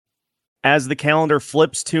As the calendar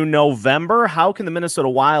flips to November, how can the Minnesota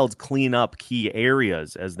Wild clean up key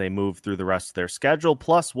areas as they move through the rest of their schedule?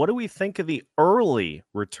 Plus, what do we think of the early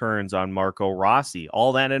returns on Marco Rossi?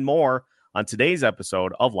 All that and more on today's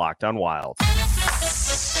episode of Locked on Wild.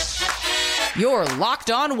 You're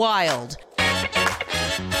Locked on Wild,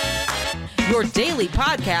 your daily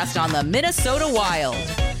podcast on the Minnesota Wild.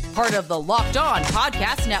 Part of the Locked on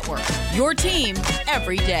Podcast Network, your team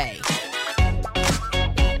every day.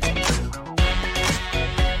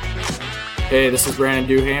 Hey, this is Brandon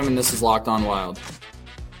Duham, and this is Locked on Wild.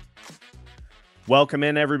 Welcome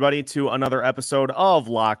in, everybody, to another episode of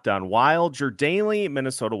Locked on Wild, your daily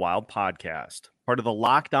Minnesota Wild podcast. Part of the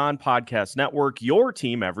Locked on Podcast Network, your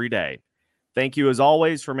team every day. Thank you, as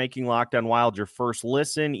always, for making Locked on Wild your first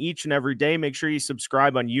listen each and every day. Make sure you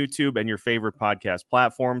subscribe on YouTube and your favorite podcast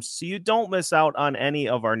platforms so you don't miss out on any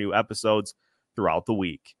of our new episodes throughout the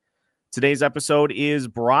week. Today's episode is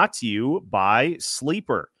brought to you by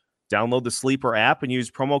Sleeper. Download the Sleeper app and use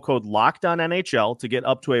promo code LOCKEDONNHL to get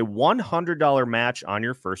up to a $100 match on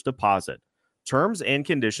your first deposit. Terms and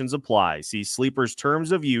conditions apply. See Sleeper's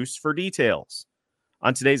terms of use for details.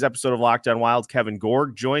 On today's episode of Locked on Wild, Kevin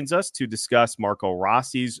Gorg joins us to discuss Marco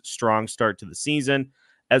Rossi's strong start to the season,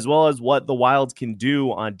 as well as what the Wild can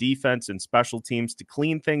do on defense and special teams to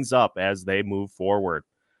clean things up as they move forward.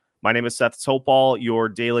 My name is Seth Topal, your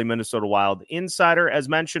daily Minnesota Wild insider. As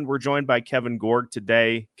mentioned, we're joined by Kevin Gorg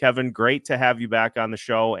today. Kevin, great to have you back on the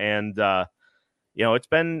show. And, it's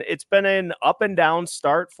been an up and down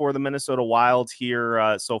start for the Minnesota Wild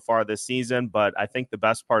here so far this season. But I think the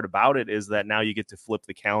best part about it is that now you get to flip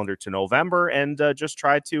the calendar to November and just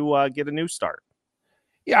try to get a new start.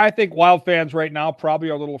 Yeah, I think Wild fans right now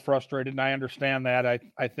probably are a little frustrated, and I understand that.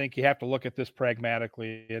 I think you have to look at this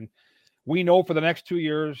pragmatically. And we know for the next 2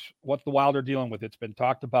 years what the Wild are dealing with. It's been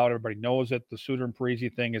talked about. Everybody knows it. The Suter and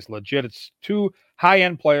Parise thing is legit. It's two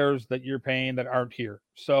high-end players that you're paying that aren't here.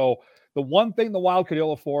 So the one thing the Wild could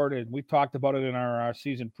ill afford, and we talked about it in our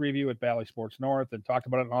season preview at Valley Sports North and talked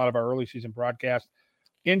about it in a lot of our early season broadcasts,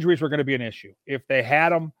 injuries were going to be an issue. If they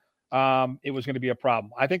had them, it was going to be a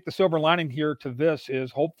problem. I think the silver lining here to this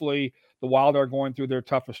is hopefully the Wild are going through their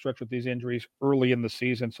toughest stretch with these injuries early in the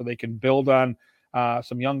season so they can build on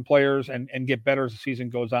some young players and get better as the season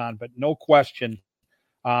goes on. But no question,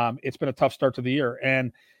 it's been a tough start to the year.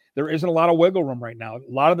 And there isn't a lot of wiggle room right now. A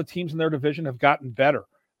lot of the teams in their division have gotten better.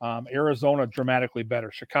 Arizona dramatically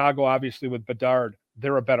better. Chicago, obviously, with Bedard,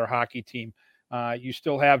 they're a better hockey team. You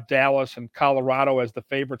still have Dallas and Colorado as the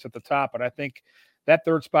favorites at the top. But I think that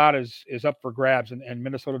third spot is up for grabs. And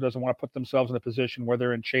Minnesota doesn't want to put themselves in a position where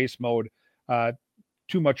they're in chase mode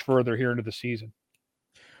too much further here into the season.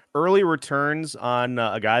 Early returns on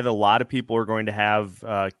a guy that a lot of people are going to have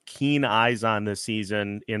keen eyes on this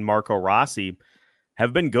season in Marco Rossi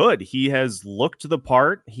have been good. He has looked the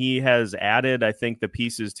part. He has added, I think, the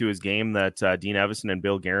pieces to his game that Dean Evison and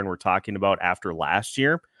Bill Guerin were talking about after last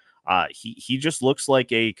year. He just looks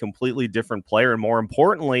like a completely different player. And more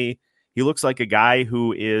importantly, he looks like a guy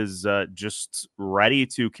who is just ready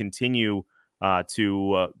to continue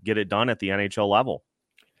to get it done at the NHL level.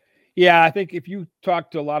 Yeah, I think if you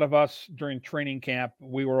talk to a lot of us during training camp,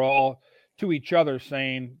 we were all to each other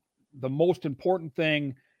saying the most important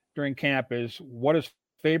thing during camp is what does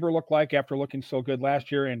Faber look like after looking so good last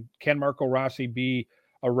year, and can Marco Rossi be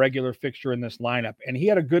a regular fixture in this lineup? And he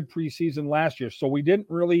had a good preseason last year, so we didn't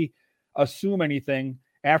really assume anything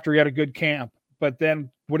after he had a good camp. But then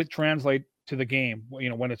would it translate to the game?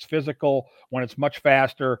 When it's physical, when it's much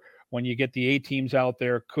faster, when you get the A teams out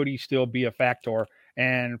there, could he still be a factor?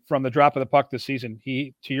 And from the drop of the puck this season,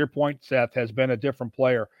 he, to your point, Seth, has been a different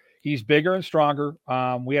player. He's bigger and stronger.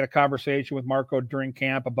 We had a conversation with Marco during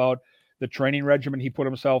camp about the training regimen he put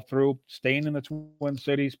himself through, staying in the Twin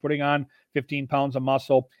Cities, putting on 15 pounds of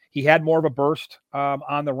muscle. He had more of a burst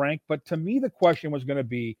on the rink. But to me, the question was going to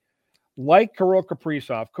be, like Kirill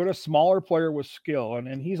Kaprizov, could a smaller player with skill,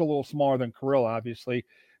 and he's a little smaller than Kirill, obviously,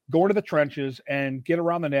 go into the trenches and get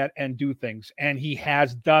around the net and do things. And he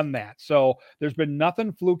has done that. So there's been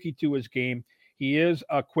nothing fluky to his game. He is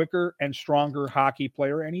a quicker and stronger hockey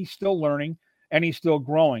player, and he's still learning and he's still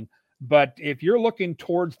growing. But if you're looking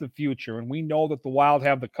towards the future, and we know that the Wild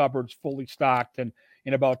have the cupboards fully stocked, and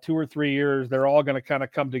in about 2 or 3 years, they're all going to kind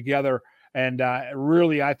of come together and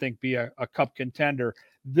really, I think, be a cup contender.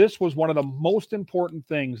 This was one of the most important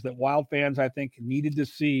things that Wild fans, I think, needed to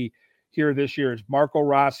see here this year is Marco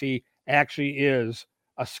Rossi actually is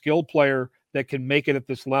a skilled player that can make it at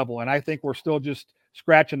this level. And I think we're still just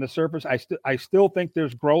scratching the surface. I still think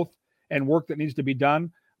there's growth and work that needs to be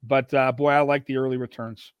done. But, boy, I like the early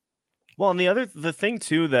returns. Well, and the thing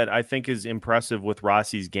too that I think is impressive with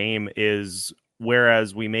Rossi's game is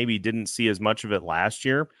whereas we maybe didn't see as much of it last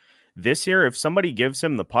year, this year, if somebody gives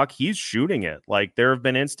him the puck, he's shooting it. Like there have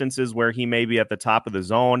been instances where he may be at the top of the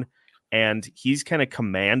zone and he's kind of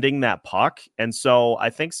commanding that puck. And so I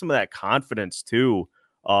think some of that confidence too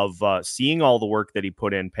of seeing all the work that he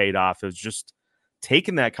put in paid off is just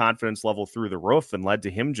taken that confidence level through the roof and led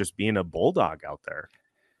to him just being a bulldog out there.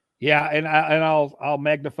 Yeah, and I'll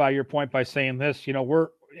magnify your point by saying this. We're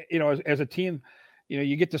as a team,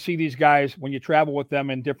 you get to see these guys when you travel with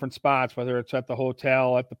them in different spots, whether it's at the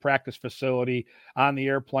hotel, at the practice facility, on the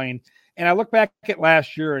airplane. And I look back at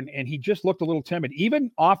last year, and he just looked a little timid,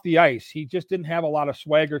 even off the ice. He just didn't have a lot of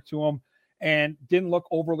swagger to him, and didn't look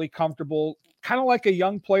overly comfortable. Kind of like a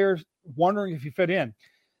young player wondering if he fit in.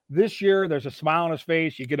 This year, there's a smile on his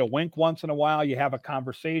face. You get a wink once in a while. You have a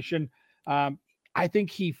conversation. I think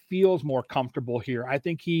he feels more comfortable here. I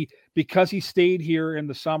think because he stayed here in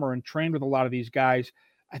the summer and trained with a lot of these guys,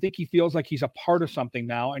 I think he feels like he's a part of something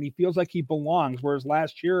now, and he feels like he belongs. Whereas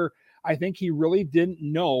last year, I think he really didn't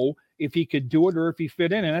know if he could do it or if he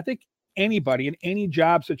fit in. And I think anybody in any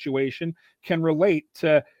job situation can relate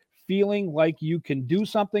to feeling like you can do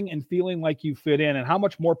something and feeling like you fit in and how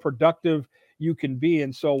much more productive you can be.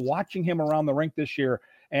 And so watching him around the rink this year,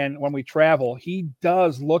 and when we travel, he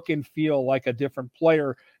does look and feel like a different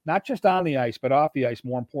player, not just on the ice, but off the ice,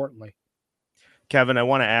 more importantly. Kevin, I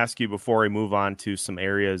want to ask you before we move on to some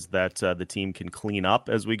areas that the team can clean up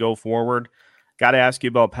as we go forward. Got to ask you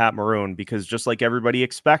about Pat Maroon, because just like everybody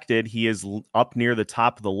expected, he is up near the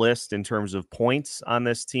top of the list in terms of points on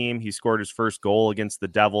this team. He scored his first goal against the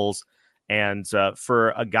Devils. And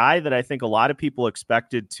for a guy that I think a lot of people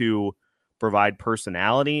expected to provide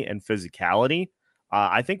personality and physicality,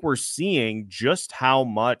 I think we're seeing just how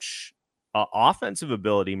much offensive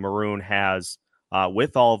ability Maroon has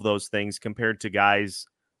with all of those things compared to guys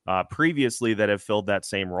previously that have filled that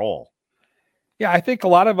same role. Yeah, I think a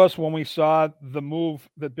lot of us, when we saw the move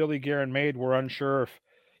that Billy Guerin made, were unsure if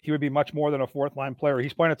he would be much more than a fourth line player.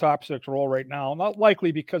 He's playing a top six role right now, not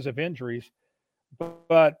likely because of injuries,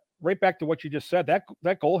 but right back to what you just said,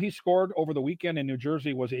 that goal he scored over the weekend in New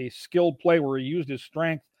Jersey was a skilled play where he used his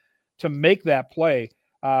strength to make that play.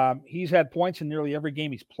 He's had points in nearly every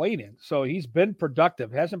game he's played in, so he's been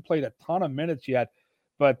productive. Hasn't played a ton of minutes yet,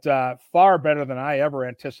 but far better than I ever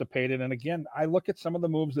anticipated. And again, I look at some of the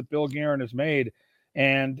moves that Bill Guerin has made,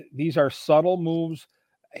 and these are subtle moves.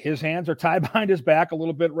 His hands are tied behind his back a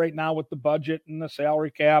little bit right now with the budget and the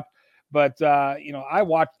salary cap. But, I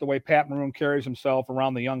watched the way Pat Maroon carries himself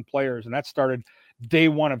around the young players, and that started day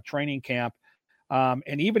one of training camp.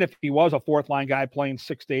 And even if he was a fourth line guy playing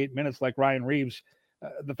 6 to 8 minutes like Ryan Reeves,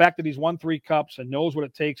 the fact that he's won 3 cups and knows what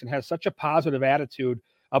it takes and has such a positive attitude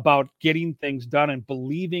about getting things done and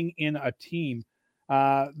believing in a team.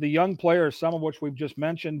 The young players, some of which we've just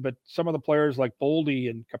mentioned, but some of the players like Boldy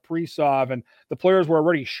and Kaprizov and the players we're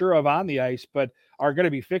already sure of on the ice, but are going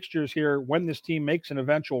to be fixtures here when this team makes an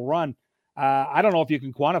eventual run. I don't know if you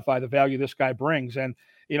can quantify the value this guy brings. And,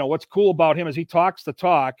 what's cool about him is he talks the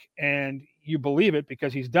talk and you believe it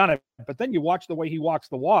because he's done it. But then you watch the way he walks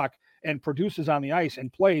the walk and produces on the ice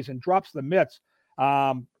and plays and drops the mitts.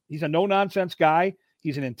 He's a no-nonsense guy.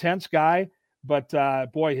 He's an intense guy. But,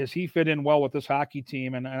 boy, has he fit in well with this hockey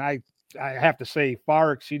team. And I have to say,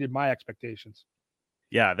 far exceeded my expectations.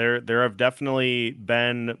 Yeah, there have definitely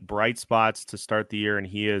been bright spots to start the year, and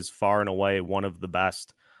he is far and away one of the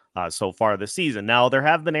best so far this season. Now, there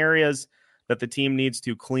have been areas that the team needs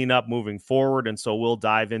to clean up moving forward, and so we'll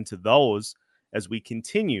dive into those as we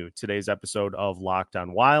continue today's episode of Locked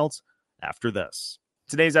On Wild after this.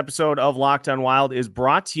 Today's episode of Locked On Wild is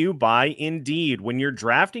brought to you by Indeed. When you're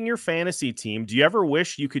drafting your fantasy team, do you ever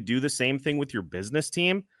wish you could do the same thing with your business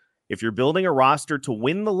team? If you're building a roster to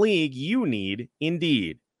win the league, you need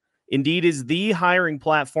Indeed. Indeed is the hiring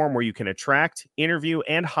platform where you can attract, interview,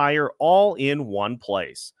 and hire all in one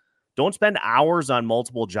place. Don't spend hours on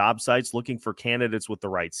multiple job sites looking for candidates with the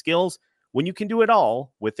right skills when you can do it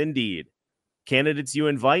all with Indeed. Candidates you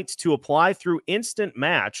invite to apply through Instant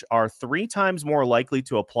Match are 3 times more likely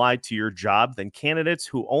to apply to your job than candidates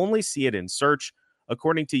who only see it in search,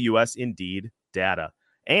 according to U.S. Indeed data.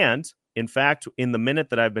 And, in fact, in the minute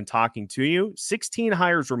that I've been talking to you, 16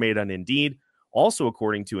 hires were made on Indeed, also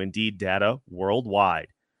according to Indeed data worldwide.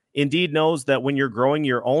 Indeed knows that when you're growing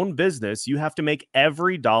your own business, you have to make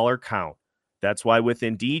every dollar count. That's why with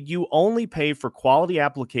Indeed, you only pay for quality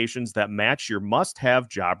applications that match your must-have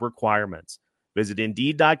job requirements. Visit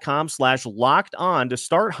Indeed.com/locked-on to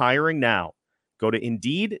start hiring now. Go to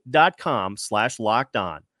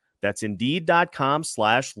Indeed.com/locked-on. That's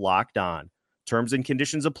Indeed.com/locked-on. Terms and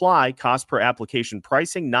conditions apply. Cost per application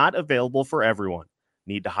pricing not available for everyone.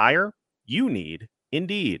 Need to hire? You need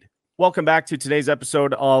Indeed. Welcome back to today's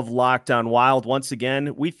episode of Locked On Wild. Once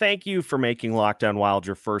again, we thank you for making Locked On Wild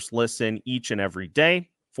your first listen each and every day.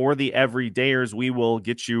 For the everydayers, we will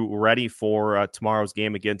get you ready for tomorrow's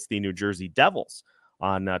game against the New Jersey Devils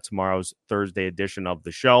on tomorrow's Thursday edition of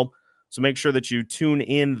the show. So make sure that you tune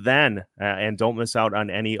in then and don't miss out on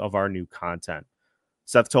any of our new content.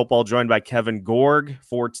 Seth Topol joined by Kevin Gorg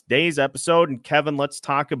for today's episode. And Kevin, let's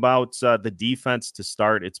talk about the defense to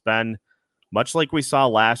start. It's been much like we saw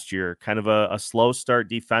last year, kind of a slow start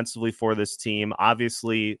defensively for this team.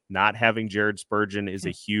 Obviously, not having Jared Spurgeon is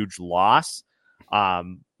a huge loss.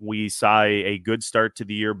 We saw a good start to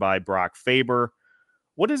the year by Brock Faber.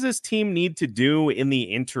 What does this team need to do in the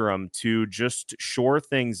interim to just shore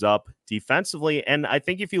things up defensively? And I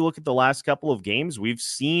think if you look at the last couple of games, we've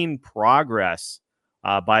seen progress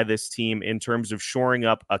by this team in terms of shoring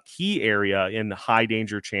up a key area in high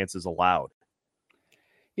danger chances allowed.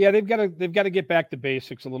 Yeah, they've got to get back to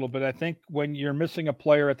basics a little bit. I think when you're missing a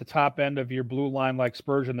player at the top end of your blue line like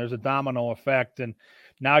Spurgeon, there's a domino effect, and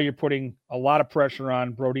now you're putting a lot of pressure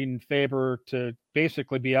on Brodin and Faber to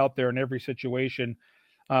basically be out there in every situation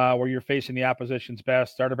where you're facing the opposition's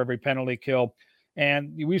best, start of every penalty kill.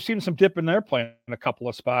 And we've seen some dip in their play in a couple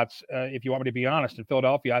of spots. If you want me to be honest, in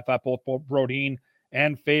Philadelphia, I thought both Brodin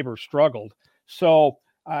and Faber struggled. So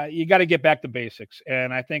you got to get back to basics.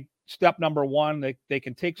 And I think step number one, they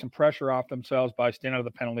can take some pressure off themselves by staying out of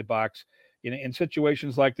the penalty box. In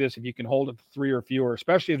situations like this, if you can hold it to 3 or fewer,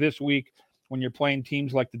 especially this week when you're playing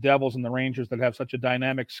teams like the Devils and the Rangers that have such a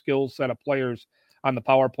dynamic skill set of players on the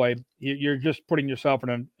power play, you're just putting yourself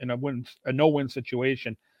in a no-win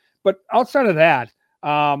situation. But outside of that,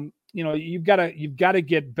 you've got to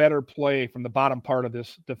get better play from the bottom part of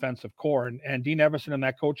this defensive core. And Dean Everson and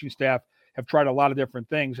that coaching staff have tried a lot of different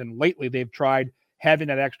things. And lately they've tried having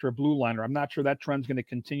that extra blue liner. I'm not sure that trend's going to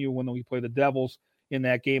continue when we play the Devils in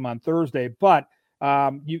that game on Thursday, but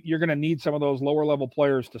you're going to need some of those lower level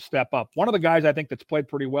players to step up. One of the guys I think that's played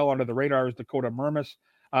pretty well under the radar is Dakota Mermis.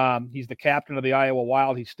 He's the captain of the Iowa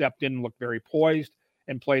Wild. He stepped in and looked very poised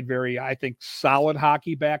and played very, I think, solid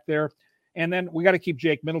hockey back there. And then we got to keep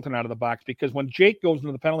Jake Middleton out of the box, because when Jake goes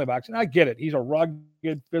into the penalty box, and I get it, he's a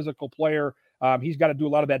rugged physical player. He's got to do a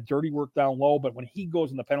lot of that dirty work down low. But when he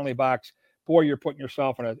goes in the penalty box, boy, you're putting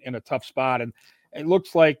yourself in a tough spot. And it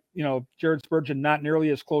looks like, Jared Spurgeon not nearly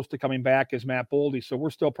as close to coming back as Matt Boldy. So we're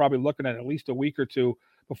still probably looking at least a week or two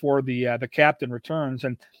before the captain returns.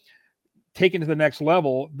 And taken to the next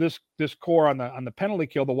level, this core on the penalty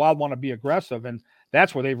kill, the Wild want to be aggressive, and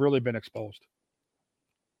that's where they've really been exposed.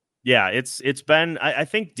 Yeah, it's been, I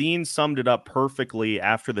think Dean summed it up perfectly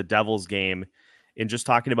after the Devils game in just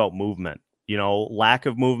talking about movement. Lack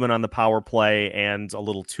of movement on the power play and a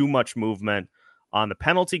little too much movement on the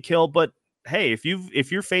penalty kill. But hey,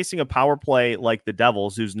 if you're facing a power play like the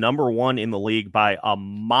Devils, who's number one in the league by a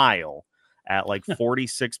mile at like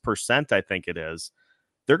 46%, I think it is,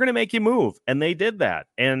 they're going to make you move. And they did that.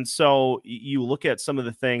 And so you look at some of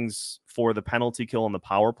the things for the penalty kill and the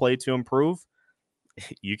power play to improve.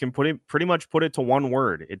 You can pretty much put it to one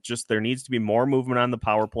word. There needs to be more movement on the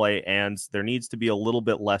power play, and there needs to be a little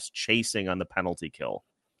bit less chasing on the penalty kill.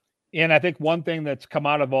 And I think one thing that's come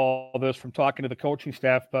out of all this from talking to the coaching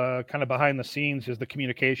staff kind of behind the scenes is the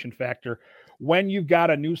communication factor. When you've got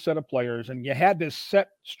a new set of players and you had this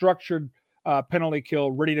set structured penalty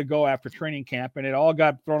kill ready to go after training camp, and it all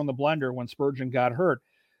got thrown in the blender when Spurgeon got hurt,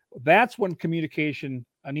 that's when communication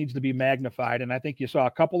needs to be magnified. And I think you saw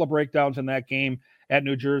a couple of breakdowns in that game at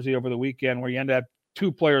New Jersey over the weekend where you end up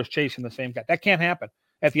 2 players chasing the same guy. That can't happen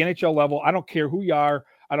at the NHL level. I don't care who you are.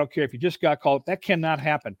 I don't care if you just got called. That cannot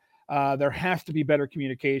happen. There has to be better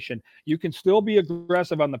communication. You can still be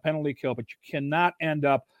aggressive on the penalty kill, but you cannot end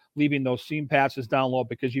up leaving those seam passes down low,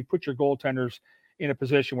 because you put your goaltenders in a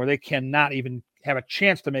position where they cannot even have a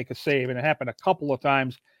chance to make a save. And it happened a couple of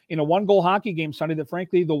times in a 1-goal hockey game Sunday that,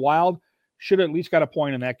 frankly, the Wild should have at least got a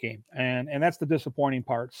point in that game. And that's the disappointing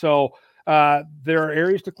part. So there are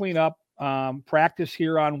areas to clean up. Practice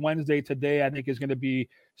here on Wednesday today, I think, is going to be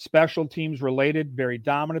special teams related, very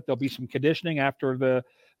dominant. There'll be some conditioning after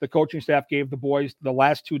the coaching staff gave the boys the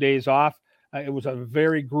last 2 days off. It was a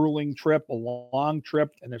very grueling trip, a long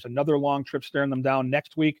trip, and there's another long trip staring them down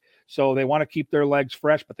next week. So they want to keep their legs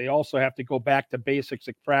fresh, but they also have to go back to basics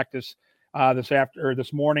at practice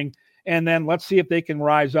this morning. And then let's see if they can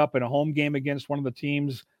rise up in a home game against one of the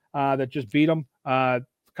teams that just beat them. A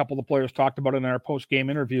couple of the players talked about in our post-game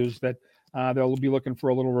interviews that they'll be looking for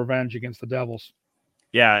a little revenge against the Devils.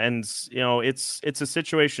 Yeah, and it's a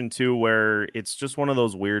situation too where it's just one of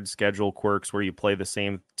those weird schedule quirks where you play the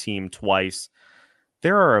same team twice.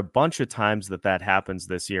 There are a bunch of times that happens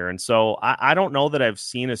this year, and so I don't know that I've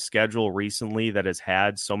seen a schedule recently that has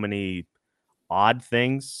had so many odd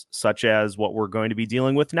things, such as what we're going to be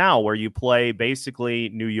dealing with now, where you play basically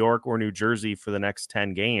New York or New Jersey for the next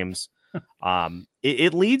 10 games.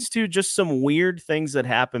 It leads to just some weird things that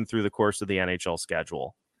happen through the course of the NHL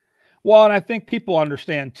schedule. Well, and I think people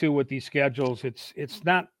understand too with these schedules, it's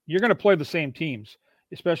not you're going to play the same teams,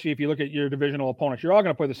 especially if you look at your divisional opponents. You're all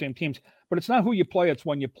going to play the same teams, but it's not who you play; it's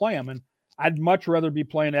when you play them. And I'd much rather be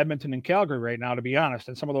playing Edmonton and Calgary right now, to be honest,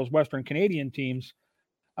 and some of those Western Canadian teams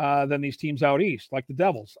than these teams out east, like the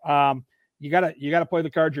Devils. You gotta play the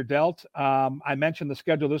cards you're dealt. I mentioned the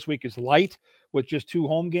schedule this week is light with just 2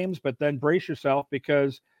 home games, but then brace yourself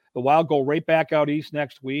because the Wild go right back out east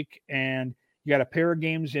next week, and you got a pair of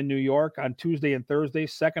games in New York on Tuesday and Thursday,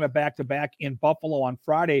 second of back-to-back in Buffalo on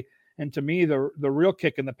Friday. And to me, the real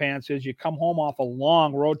kick in the pants is you come home off a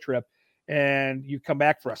long road trip and you come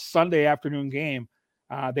back for a Sunday afternoon game.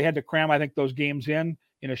 They had to cram, I think, those games in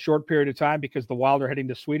a short period of time because the Wild are heading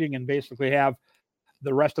to Sweden and basically have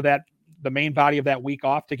the rest of the main body of that week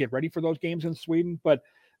off to get ready for those games in Sweden. But,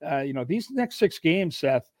 these next 6 games,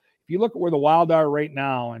 Seth, if you look at where the Wild are right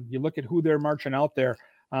now and you look at who they're marching out there,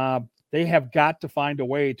 they have got to find a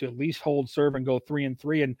way to at least hold serve and go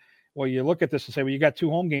 3-3. And well, you look at this and say, well, you got 2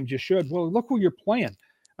 home games. You should. Well, look who you're playing.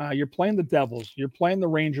 You're playing the Devils. You're playing the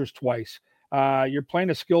Rangers twice. You're playing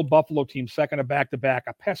a skilled Buffalo team, second of back-to-back,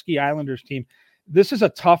 a pesky Islanders team. This is a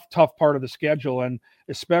tough part of the schedule, and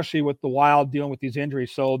especially with the Wild dealing with these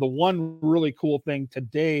injuries. So the one really cool thing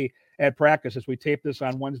today at practice, as we tape this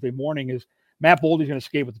on Wednesday morning, is Matt Boldy's going to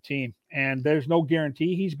skate with the team. And there's no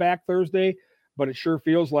guarantee he's back Thursday, but it sure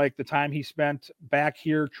feels like the time he spent back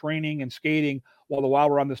here training and skating while the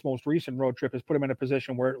Wild were on this most recent road trip has put him in a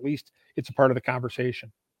position where at least it's a part of the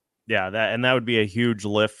conversation. Yeah, that would be a huge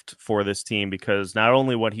lift for this team because not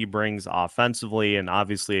only what he brings offensively and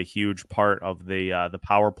obviously a huge part of the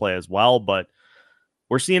power play as well, but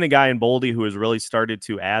we're seeing a guy in Boldy who has really started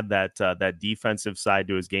to add that defensive side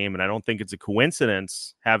to his game, and I don't think it's a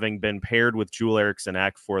coincidence having been paired with Joel Eriksson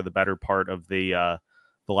Ek for the better part of the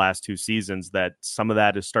last 2 seasons that some of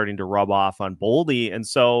that is starting to rub off on Boldy, and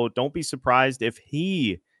so don't be surprised if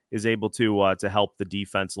he is able to help the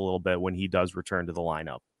defense a little bit when he does return to the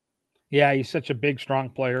lineup. Yeah, he's such a big, strong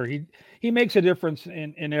player. He makes a difference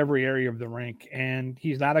in every area of the rink, and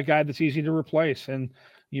he's not a guy that's easy to replace. And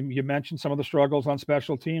you mentioned some of the struggles on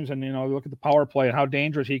special teams, and look at the power play and how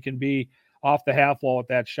dangerous he can be off the half wall with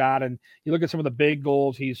that shot. And you look at some of the big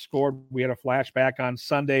goals he's scored. We had a flashback on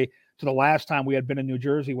Sunday to the last time we had been in New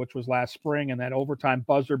Jersey, which was last spring, and that overtime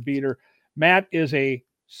buzzer beater. Matt is a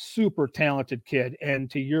super talented kid,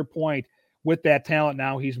 and to your point, with that talent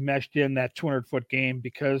now, he's meshed in that 200-foot game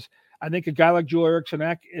because I think a guy like Joel Eriksson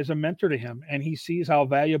Ek is a mentor to him, and he sees how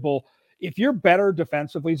valuable. If you're better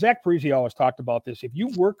defensively, Zach Parise always talked about this. If you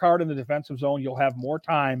work hard in the defensive zone, you'll have more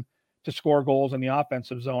time to score goals in the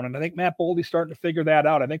offensive zone. And I think Matt Boldy's starting to figure that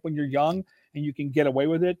out. I think when you're young and you can get away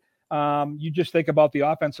with it, you just think about the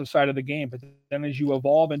offensive side of the game. But then as you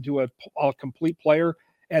evolve into a complete player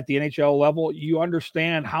at the NHL level, you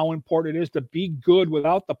understand how important it is to be good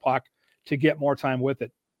without the puck to get more time with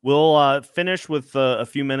it. We'll finish with a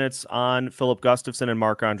few minutes on Philip Gustafson and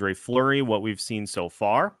Marc-Andre Fleury, what we've seen so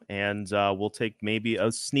far, and we'll take maybe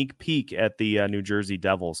a sneak peek at the New Jersey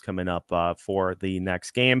Devils coming up for the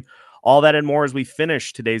next game. All that and more as we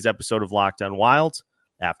finish today's episode of Locked On Wild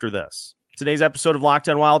after this. Today's episode of Locked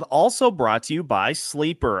On Wild also brought to you by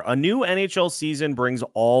Sleeper. A new NHL season brings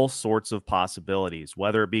all sorts of possibilities,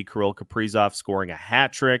 whether it be Kirill Kaprizov scoring a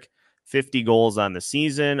hat trick, 50 goals on the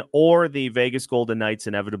season, or the Vegas Golden Knights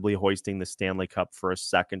inevitably hoisting the Stanley Cup for a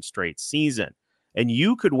second straight season. And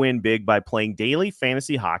you could win big by playing daily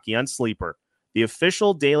fantasy hockey on Sleeper, the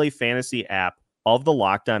official daily fantasy app of the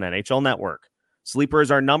Locked On NHL Network. Sleeper is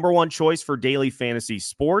our number one choice for daily fantasy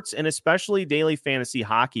sports and especially daily fantasy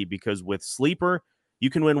hockey because with Sleeper, you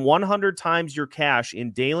can win 100 times your cash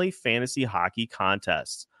in daily fantasy hockey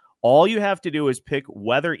contests. All you have to do is pick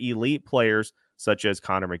whether elite players such as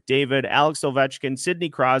Connor McDavid, Alex Ovechkin, Sidney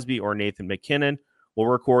Crosby, or Nathan McKinnon will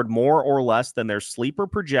record more or less than their sleeper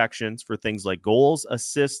projections for things like goals,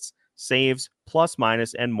 assists, saves, plus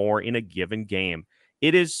minus, and more in a given game.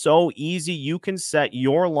 It is so easy you can set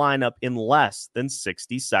your lineup in less than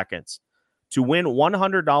 60 seconds. To win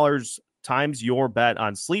 $100 times your bet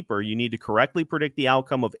on Sleeper, you need to correctly predict the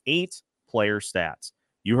outcome of 8 player stats.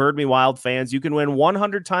 You heard me, Wild fans. You can win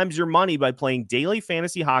 100 times your money by playing daily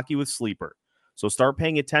fantasy hockey with Sleeper. So start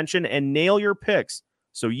paying attention and nail your picks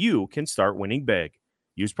so you can start winning big.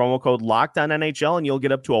 Use promo code LOCKEDONNHL and you'll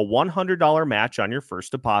get up to a $100 match on your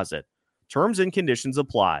first deposit. Terms and conditions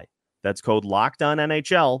apply. That's code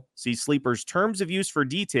LOCKEDONNHL. See Sleeper's terms of use for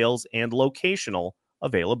details and locational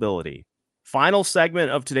availability. Final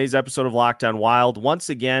segment of today's episode of Locked On Wild. Once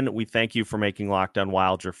again, we thank you for making Locked On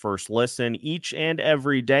Wild your first listen each and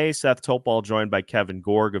every day. Seth Topal joined by Kevin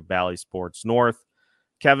Gorg of Bally Sports North.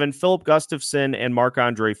 Kevin, Philip Gustafson, and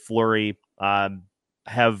Marc-Andre Fleury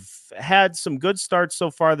have had some good starts so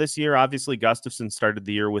far this year. Obviously, Gustafson started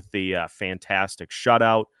the year with the fantastic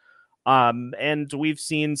shutout. And we've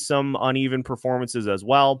seen some uneven performances as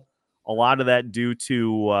well. A lot of that due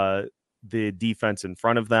to the defense in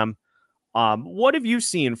front of them. What have you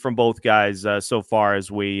seen from both guys so far as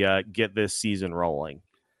we get this season rolling?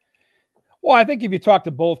 Well, I think if you talk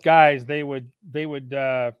to both guys, they're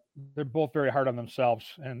both very hard on themselves.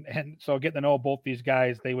 And so getting to know both these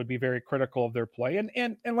guys, they would be very critical of their play.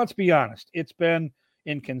 And let's be honest, it's been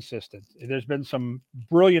inconsistent. There's been some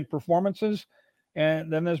brilliant performances,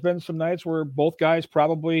 and then there's been some nights where both guys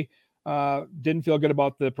probably didn't feel good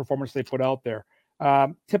about the performance they put out there.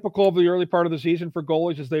 Typical of the early part of the season for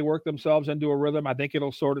goalies as they work themselves into a rhythm. I think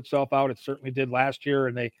it'll sort itself out. It certainly did last year,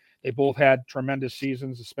 and they both had tremendous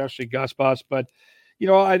seasons, especially Gus Bus. But,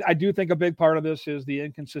 I do think a big part of this is the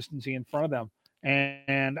inconsistency in front of them.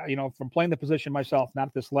 And from playing the position myself, not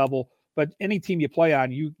at this level, but any team you play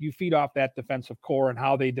on, you feed off that defensive core and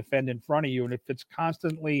how they defend in front of you. And if it's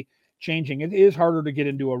constantly changing, it is harder to get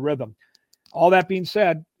into a rhythm. All that being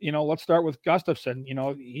said, let's start with Gustafson.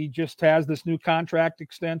 He just has this new contract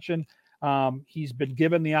extension. He's been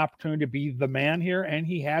given the opportunity to be the man here, and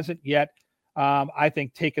he hasn't yet, I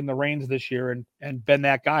think, taken the reins this year and been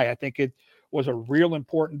that guy. I think it was a real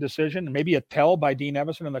important decision, and maybe a tell by Dean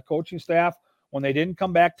Evason and the coaching staff when they didn't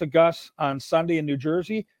come back to Gus on Sunday in New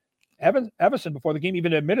Jersey. Evason, before the game,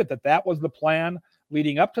 even admitted that was the plan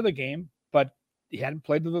leading up to the game, but he hadn't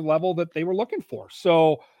played to the level that they were looking for.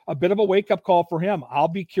 So a bit of a wake-up call for him. I'll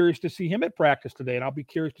be curious to see him at practice today, and I'll be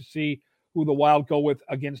curious to see who the Wild go with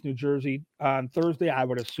against New Jersey on Thursday. I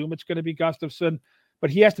would assume it's going to be Gustafson, but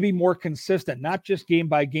he has to be more consistent, not just game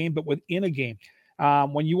by game, but within a game.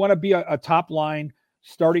 When you want to be a top-line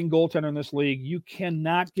starting goaltender in this league, you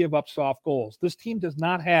cannot give up soft goals. This team does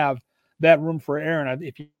not have that room for error.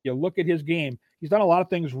 If you look at his game, he's done a lot of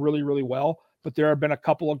things really, really well, but there have been a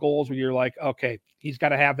couple of goals where you're like, okay, he's got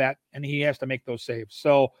to have that, and he has to make those saves.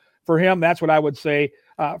 So for him, that's what I would say.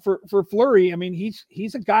 For Fleury, I mean,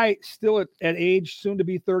 he's a guy still at age, soon to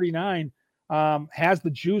be 39, has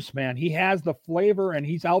the juice, man. He has the flavor, and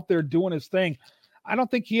he's out there doing his thing. I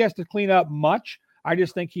don't think he has to clean up much. I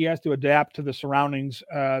just think he has to adapt to the surroundings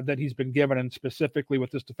that he's been given, and specifically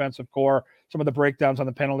with this defensive core, some of the breakdowns on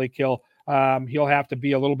the penalty kill. He'll have to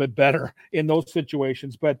be a little bit better in those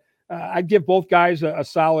situations. But I'd give both guys a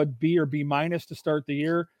solid B or B minus to start the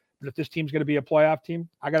year. But if this team's going to be a playoff team,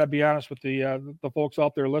 I got to be honest with the folks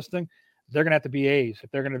out there listening, they're going to have to be A's.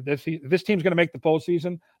 If this team's going to make the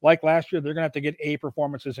postseason like last year, they're going to have to get A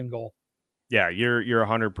performances in goal. Yeah, you're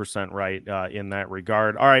 100% right in that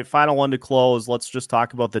regard. All right, final one to close. Let's just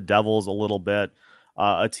talk about the Devils a little bit,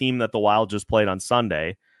 a team that the Wild just played on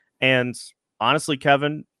Sunday. And honestly,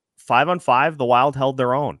 Kevin, 5-on-5, the Wild held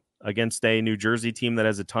their own against a New Jersey team that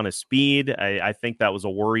has a ton of speed. I think that was a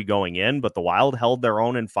worry going in, but the Wild held their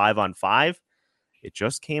own in 5-on-5. It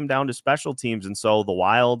just came down to special teams. And so the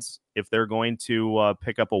Wilds, if they're going to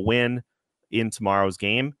pick up a win in tomorrow's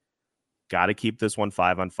game, got to keep this one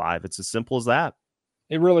 5-on-5. It's as simple as that.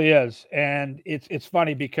 It really is. And it's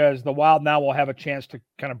funny because the Wild now will have a chance to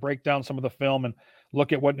kind of break down some of the film and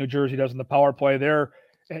look at what New Jersey does in the power play. They're,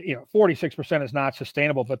 46% is not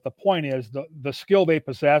sustainable, but the point is the skill they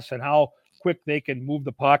possess and how quick they can move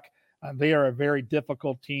the puck. They are a very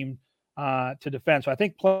difficult team to defend. So I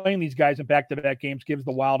think playing these guys in back-to-back games gives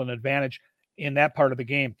the Wild an advantage in that part of the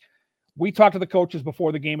game. We talked to the coaches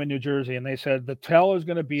before the game in New Jersey, and they said the tell is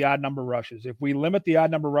going to be odd number rushes. If we limit the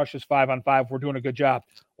odd number rushes 5-on-5, we're doing a good job.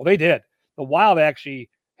 Well, they did. The Wild actually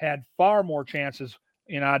had far more chances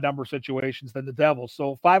in odd number situations than the Devils.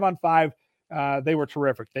 So 5-on-5, they were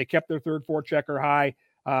terrific. They kept their third forechecker high.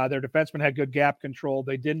 Their defensemen had good gap control.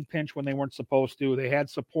 They didn't pinch when they weren't supposed to. They had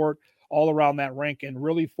support all around that rink and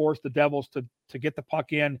really forced the Devils to get the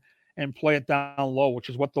puck in and play it down low, which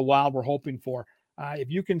is what the Wild were hoping for.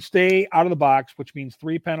 If you can stay out of the box, which means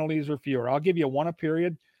 3 penalties or fewer, I'll give you 1 a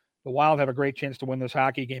period. The Wild have a great chance to win this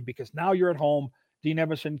hockey game because now you're at home. Dean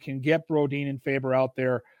Evason can get Brodin and Faber out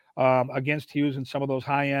there against Hughes and some of those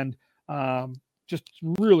high-end, just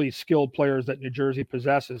really skilled players that New Jersey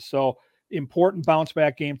possesses. So important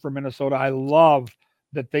bounce-back game for Minnesota. I love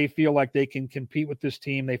that they feel like they can compete with this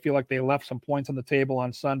team. They feel like they left some points on the table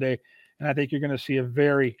on Sunday. And I think you're going to see a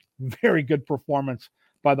very, very good performance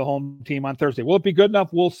by the home team on Thursday. Will it be good enough?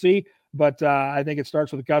 We'll see. But I think it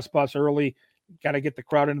starts with a Gus Bus early. Got to get the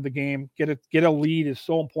crowd into the game. Get a lead is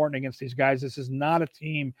so important against these guys. This is not a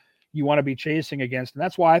team you want to be chasing against. And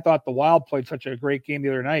that's why I thought the Wild played such a great game the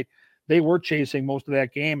other night. They were chasing most of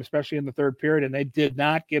that game, especially in the third period, and they did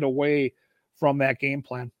not get away from that game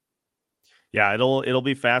plan. Yeah, it'll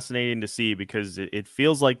be fascinating to see, because it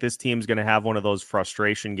feels like this team's going to have one of those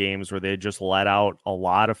frustration games where they just let out a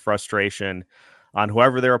lot of frustration on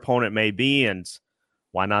whoever their opponent may be, and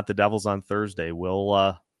why not the Devils on Thursday?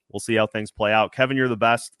 We'll see how things play out. Kevin, you're the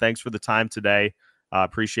best. Thanks for the time today.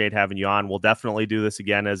 Appreciate having you on. We'll definitely do this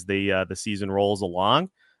again as the season rolls along,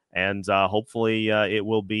 and hopefully it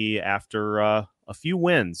will be after a few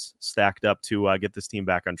wins stacked up to get this team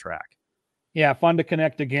back on track. Yeah, fun to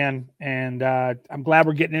connect again, and I'm glad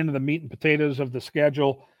we're getting into the meat and potatoes of the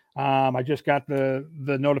schedule. I just got the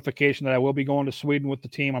notification that I will be going to Sweden with the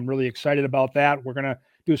team. I'm really excited about that. We're going to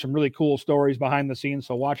do some really cool stories behind the scenes,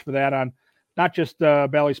 so watch for that on not just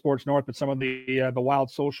Bally Sports North, but some of the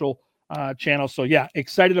Wild social channels. So, yeah,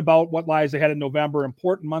 excited about what lies ahead in November.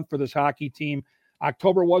 Important month for this hockey team.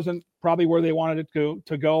 October wasn't probably where they wanted it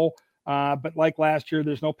to go. But like last year,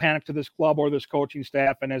 there's no panic to this club or this coaching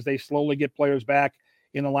staff. And as they slowly get players back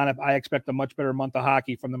in the lineup, I expect a much better month of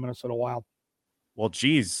hockey from the Minnesota Wild. Well,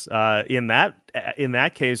 geez, in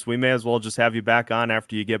that case, we may as well just have you back on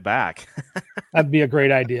after you get back. That'd be a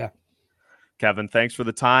great idea. Kevin, thanks for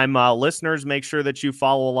the time. Listeners, make sure that you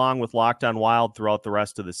follow along with Locked On Wild throughout the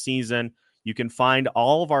rest of the season. You can find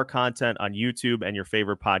all of our content on YouTube and your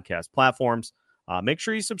favorite podcast platforms. Make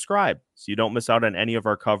sure you subscribe so you don't miss out on any of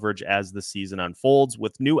our coverage as the season unfolds,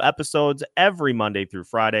 with new episodes every Monday through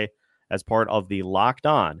Friday as part of the Locked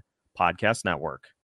On Podcast Network.